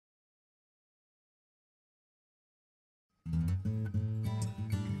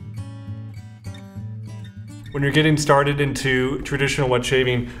When you're getting started into traditional wet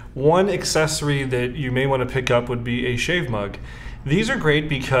shaving, one accessory that you may want to pick up would be a shave mug. These are great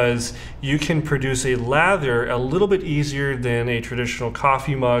because you can produce a lather a little bit easier than a traditional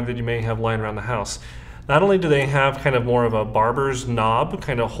coffee mug that you may have lying around the house. Not only do they have kind of more of a barber's knob,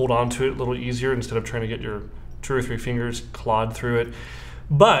 kind of hold on to it a little easier instead of trying to get your 2 or 3 fingers clawed through it,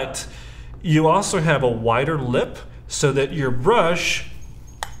 but you also have a wider lip so that your brush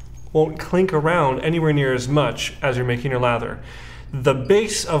won't clink around anywhere near as much as you're making your lather. The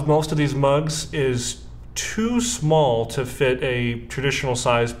base of most of these mugs is too small to fit a traditional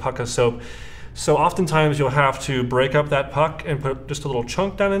size puck of soap. So oftentimes you'll have to break up that puck and put just a little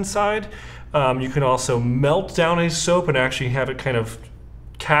chunk down inside. You can also melt down a soap and actually have it kind of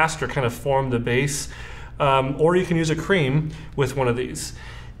cast or kind of form the base. Or you can use a cream with one of these.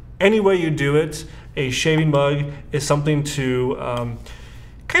 Any way you do it, a shaving mug is something to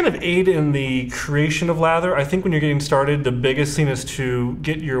kind of aid in the creation of lather. I think when you're getting started, the biggest thing is to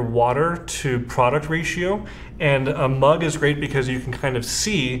get your water to product ratio. And a mug is great because you can kind of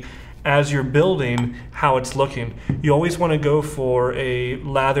see as you're building how it's looking. You always want to go for a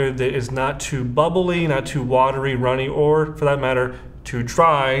lather that is not too bubbly, not too watery, runny, or for that matter, too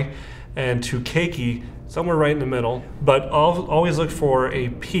dry and too cakey. Somewhere right in the middle, but I'll always look for a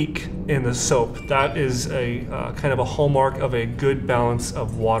peak in the soap. That is a kind of a hallmark of a good balance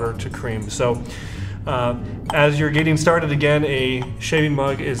of water to cream. So as you're getting started again, a shaving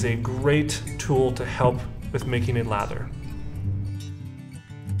mug is a great tool to help with making a lather.